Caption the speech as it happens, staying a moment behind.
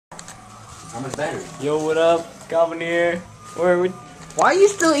How much better? Yo, what up, Governor? Why are you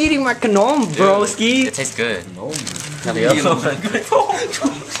still eating my canom, broski? It tastes good. No.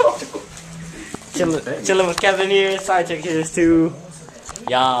 Chilling with Kevin here. Side check here too.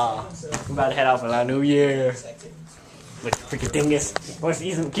 Yeah, I'm about to head out for the New Year. But freaking thing is, what's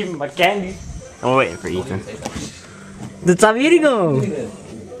Ethan keeping my candy? I'm waiting for Ethan. The Tabirigo!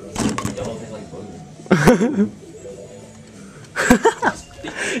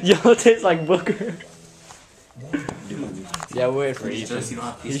 Yo, tastes like Booker. Yeah, we're waiting for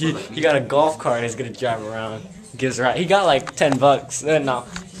Ethan. He got a golf cart he's gonna drive around. Gives right. He got like $10. No,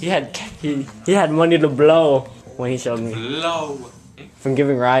 he had money to blow when he showed me. Blow. From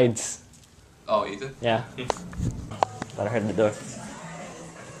giving rides. Oh, Ethan? Yeah. Thought I heard the door.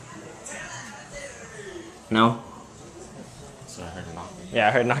 No. So I heard a knock. Yeah,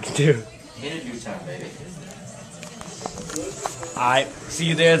 I heard knocking too. Interview time, baby. Alright, see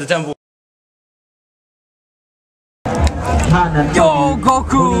you there at the temple. Yo,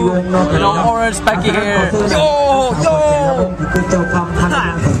 Goku! Little orange spiky hair. Yo!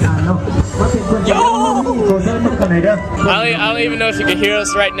 I don't even know if you can hear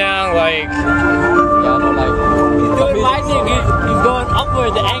us right now. Like, y'all know, like, he's doing lightning. He's going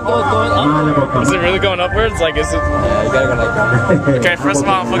upward. The angle is going upward. Is it really going upwards? Like, is it? Yeah, you gotta go like that. Okay, first of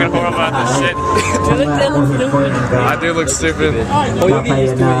all, I'm fucking horrible at this shit. They look stupid. I do look stupid. Oh, you get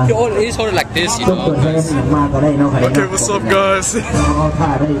used to it. You just hold it like this, you know. Okay, what's up, guys?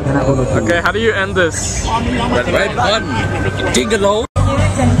 Okay, how do you end this? Red button. Gigolo.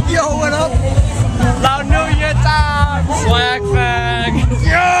 Yo, what up? Loud New Year time! Swag fag!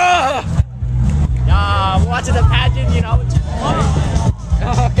 Yeah! Yeah, watching the pageant, you know.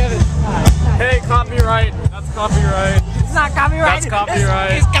 Oh, Kevin. Hey, copyright. That's copyright. It's not copyright. That's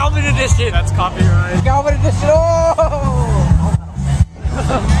copyright. It's Calvin edition. That's copyright. Calvin edition. Oh!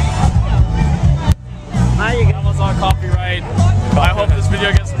 Now you got us on copyright. I hope this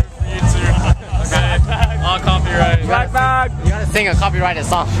video gets removed from YouTube. Okay. On copyright. Swag fag! You gotta sing a copyrighted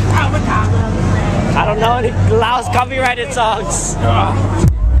song. I don't know any Laos copyrighted songs.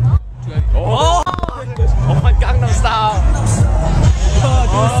 Oh! Oh my Gangnam Style!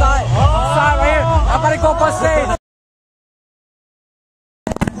 Side right here. I'm about to go up on stage.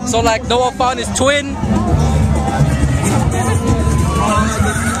 So like Noah found his twin.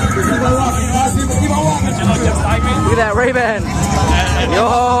 Look at that Ray-Ban.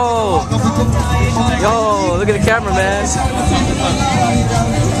 Yo, look at the camera, man.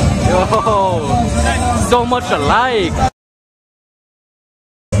 Yo, so much alike.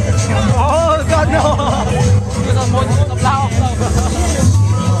 Oh God, no!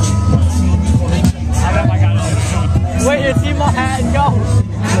 Wait, you see my hat, yo!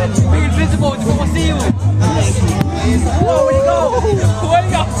 Be invisible, you won't see you! Whoa, where'd you go? Where'd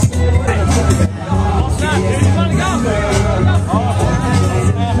you go? Oh snap, dude, you wanna go?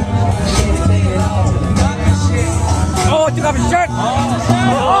 Oh, took off his shirt!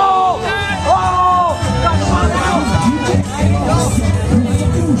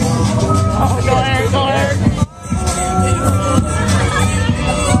 Go Eric, go Eric!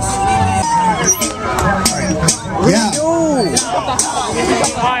 Yeah.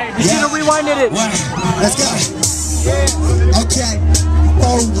 You should have rewinded it. Let's go. Okay.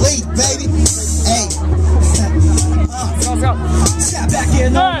 Holy baby. Hey. Step back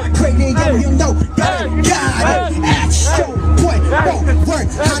in on my crate and yo, you know. Got it. Action point. Won't work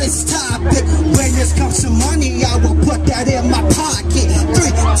on this topic. When this comes to money, I will put that in my pocket. 3,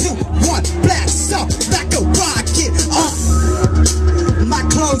 2, 1. Blast up like a rocket. My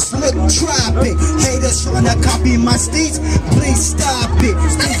clothes look tropic. Haters tryna copy my steeds. Please stop it.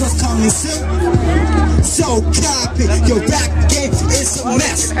 Sneakers coming soon. So copy. Your rap game is a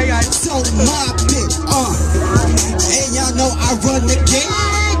mess. So mop it. And y'all know I run the game.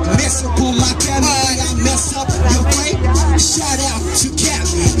 Mess up on my family. I mess up your brain. Shout out to Cap.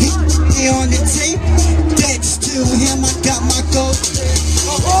 He on the team. Thanks to him, I got my gold.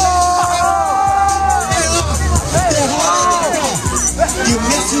 You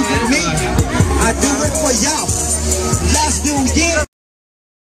messing with me, I do it for y'all. Last New Year.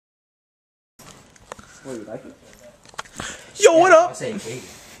 Yo, what up?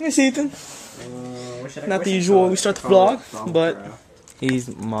 It's Ethan. Not the usual, we start the vlog, but he's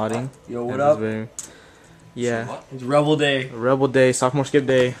modding. Yo, what up? Yeah. It's Rebel Day. Rebel Day, sophomore skip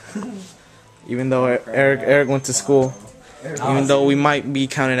day. Even though Eric went to school. Even though we might be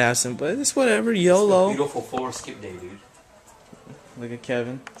counted absent, but it's whatever, YOLO. Beautiful 4 skip day, dude. Look at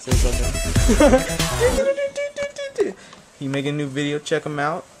Kevin. Says okay. He making a new video, check him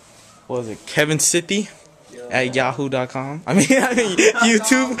out. What was it? Kevin City? at yahoo.com. I mean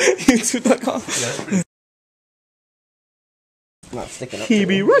YouTube.com. Not sticking up. He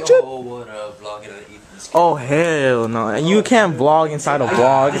be Richard. Oh, what up, vlogging and eating this. Oh hell no! And you can't vlog inside a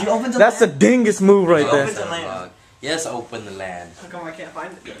vlog. That's the dingus move right there. Yes, open the land. How come I can't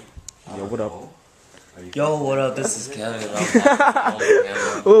find it? Yo, what up? Yo, what up? This is Kevin.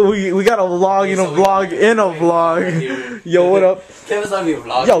 Oh, we got a vlog in a vlog in a vlog. Yo, what up? Kevin's not even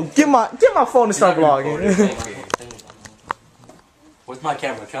vlogging. Yo, get my phone and start vlogging. Where's my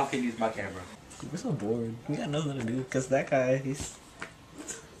camera? Cal can use my camera. We're so bored. We got nothing to do because that guy,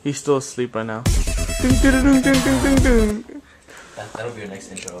 He's still asleep right now. That'll be your next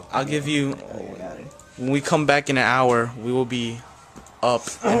intro. I'll give you. When we come back in an hour, we will be up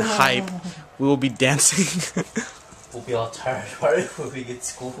and hype. We will be dancing. We'll be all tired right when we get to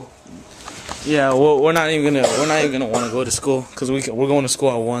school. Yeah, well, we're not even gonna want to go to school because we're going to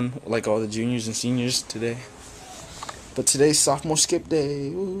school at 1, like all the juniors and seniors today. But today's sophomore skip day.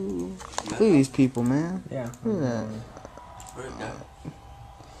 Ooh. Look at these people, man. Yeah. Look at that. Where'd that?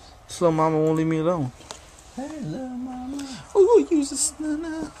 This little mama won't leave me alone. Hey, little mama. Ooh, use this.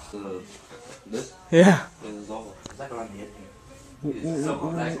 This? Yeah. This is all. It's like around the edge. It's so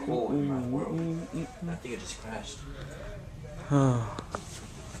black hole in my world. I think it just crashed. Yeah,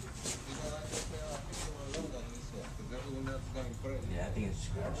 I think it just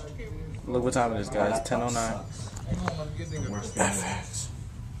crashed. Look what time it is, guys. 10:09. FX.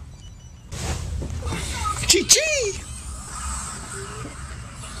 Chi-chi!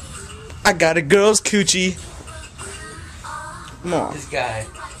 I got a girl's coochie. Come on. This guy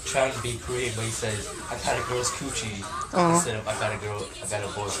trying to be Korean, but he says, I got a girl's coochie. Instead of, I got a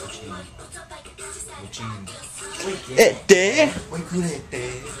boy's coochie. At there.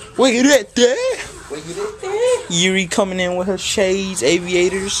 Wait at there. Yuri coming in with her shades,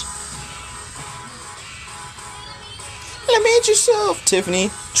 aviators. Let me hit yourself, Tiffany.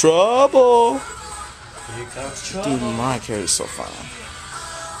 Trouble. Here comes trouble. Dude, my hair is so fine.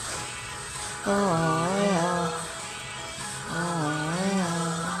 Oh, yeah.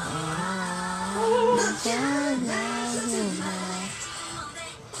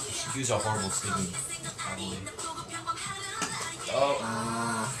 Use our horrible sleeping.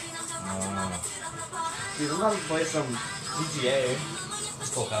 Dude, I'm about to play some GTA.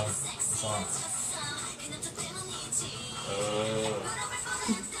 Let's go, Calvin. What's on?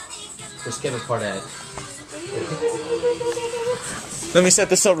 Where's Kevin's part at? Let me set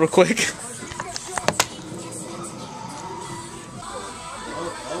this up real quick.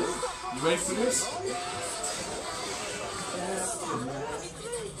 You ready for this?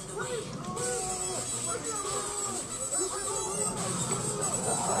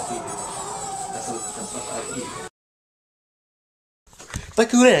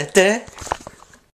 Bacurete.